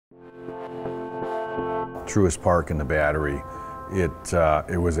Truist Park and the Battery,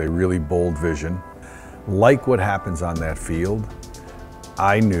 it was a really bold vision. Like what happens on that field,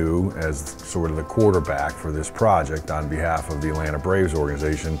 I knew as sort of the quarterback for this project on behalf of the Atlanta Braves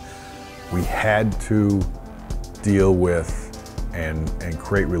organization, we had to deal with and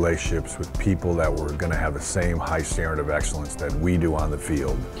create relationships with people that were going to have the same high standard of excellence that we do on the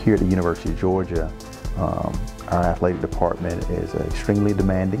field. Here at the University of Georgia, our athletic department is extremely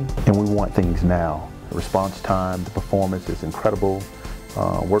demanding, and we want things now. The response time, the performance is incredible,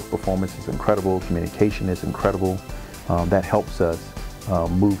 work performance is incredible, communication is incredible. That helps us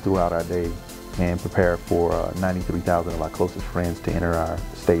move throughout our day and prepare for 93,000 of our closest friends to enter our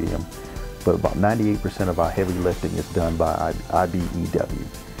stadium. But about 98% of our heavy lifting is done by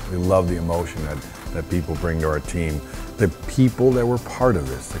IBEW. We love the emotion that people bring to our team. The people that were part of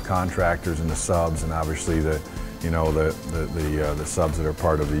this, the contractors and the subs, and obviously the subs that are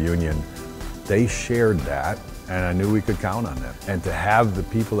part of the union, they shared that, and I knew we could count on them. And to have the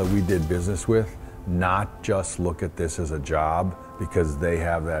people that we did business with not just look at this as a job, because they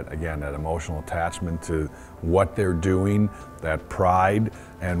have that, again, that emotional attachment to what they're doing, that pride,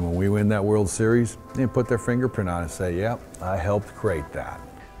 and when we win that World Series, they put their fingerprint on it and say, yep, I helped create that.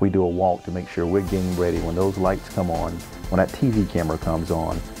 We do a walk to make sure we're game ready when those lights come on, when that TV camera comes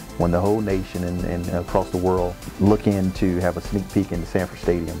on, when the whole nation and across the world look in to have a sneak peek into Sanford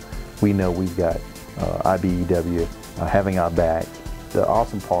Stadium. We know we've got IBEW having our back. The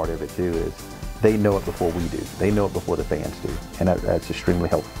awesome part of it too is they know it before we do. They know it before the fans do, and that's extremely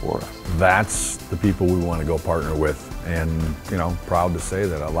helpful for us. That's the people we want to go partner with, and proud to say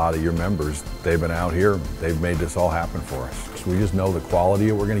that a lot of your members, they've been out here, they've made this all happen for us. So we just know the quality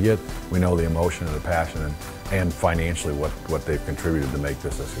that we're going to get, we know the emotion and the passion, and financially what they've contributed to make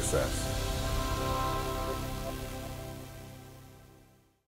this a success.